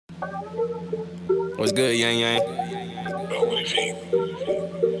What's good, Yang Yang? Oh, what if he?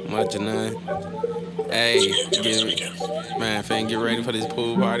 Much or none. Hey, man, finna get ready for this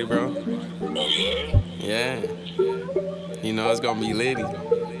pool party, bro. Oh, yeah? Yeah. You know it's gonna be litty.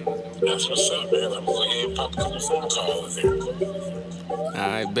 That's what's up, man. I'm going ahead and pop a couple phone calls there.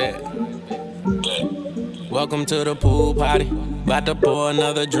 I bet. But Welcome to the pool party. About to pour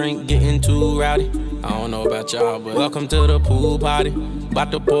another drink, getting too rowdy. I don't know about y'all, but welcome to the pool party.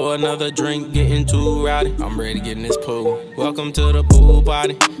 About to pour another drink, getting too rowdy. I'm ready to get in this pool. Welcome to the pool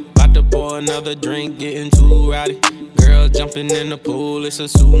party. About to pour another drink, getting too rowdy. Girl jumping in the pool, it's a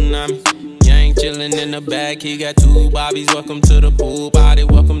tsunami. Yang chilling in the back, he got two bobbies. Welcome to the pool party.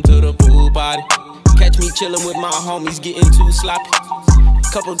 Welcome to the pool party. Catch me chilling with my homies, getting too sloppy.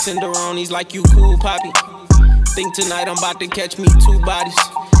 Couple tenderonis like you cool, poppy. Think tonight I'm about to catch me two bodies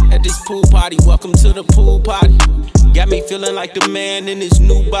at this pool party. Welcome to the pool party. Got me feeling like the man in his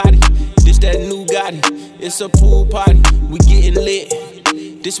new body. This that new Gotti. It's a pool party. We getting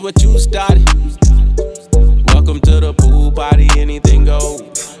lit. This what you started. Welcome to the pool party. Anything goes.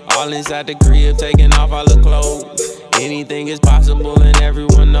 All inside the crib, taking off all the clothes. Anything is possible and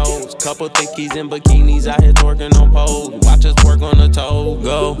everyone knows. Couple thickies in bikinis out here twerking on poles. Watch us work on the toe.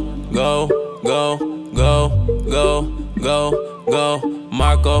 Go, go, go, go, go, go, go.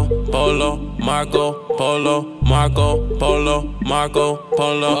 Marco Polo, Marco Polo, Marco Polo, Marco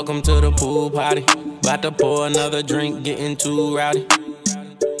Polo. Welcome to the pool party. About to pour another drink, getting too rowdy.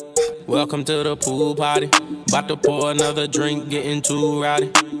 Welcome to the pool party. About to pour another drink, getting too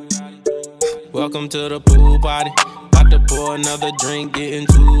rowdy. Welcome to the pool party. About to pour another drink, getting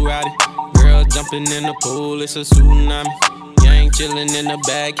too rowdy. Girl jumping in the pool, it's a tsunami. Yang chilling in the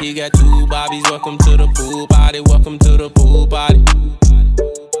back, he got two bobbies. Welcome to the pool party. Welcome to the pool party.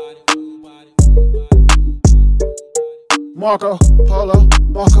 Marco Polo,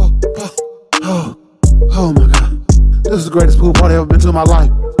 Marco Polo. Oh my God. This is the greatest pool party I've ever been to in my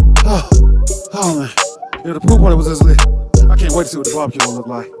life. Oh man. Yeah, the pool party was this lit. I can't wait to see what the barbecue will look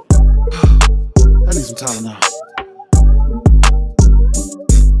like. I need some Tylenol.